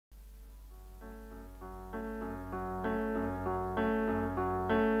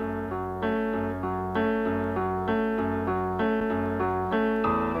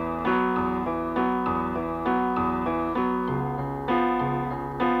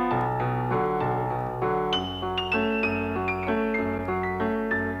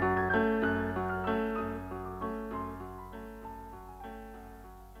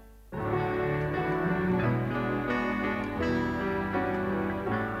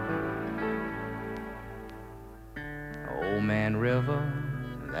man river,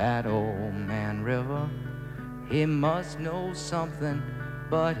 that old man river, he must know something,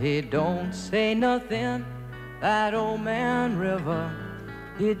 but he don't say nothing. That old man river,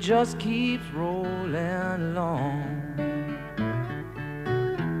 he just keeps rolling along.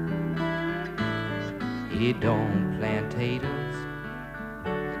 He don't plant taters,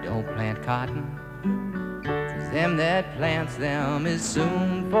 he don't plant cotton, 'cause them that plants them is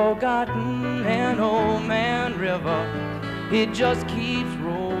soon forgotten. And old man river, he just keeps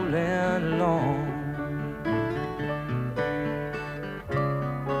rolling along.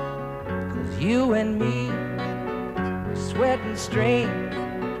 'Cause you and me, sweating straight,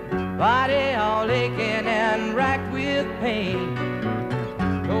 body all aching and racked with pain.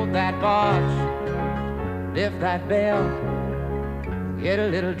 Load that barge, lift that bell, get a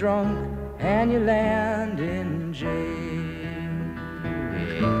little drunk, and you land in jail.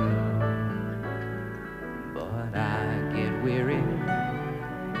 Yeah. But I get weary,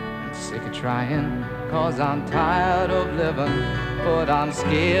 I'm sick of trying, 'cause I'm tired of living, but I'm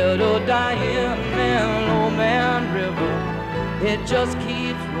scared of dying. And old man river, it just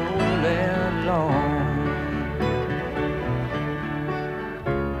keeps rolling along.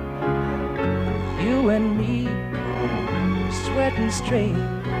 You and me, sweating straight,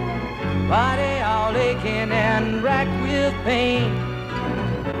 body all aching and racked with pain.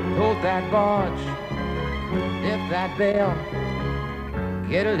 Load that barge, lift that bell,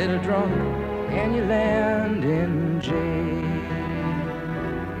 get a little drunk, and you land in jail.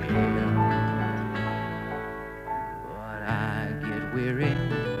 But I get weary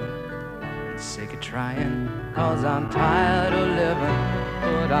and sick of trying, 'cause I'm tired of living,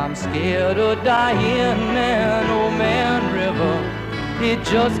 but I'm scared of dying. And old man river, it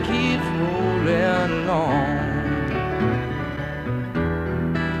just keeps rolling on.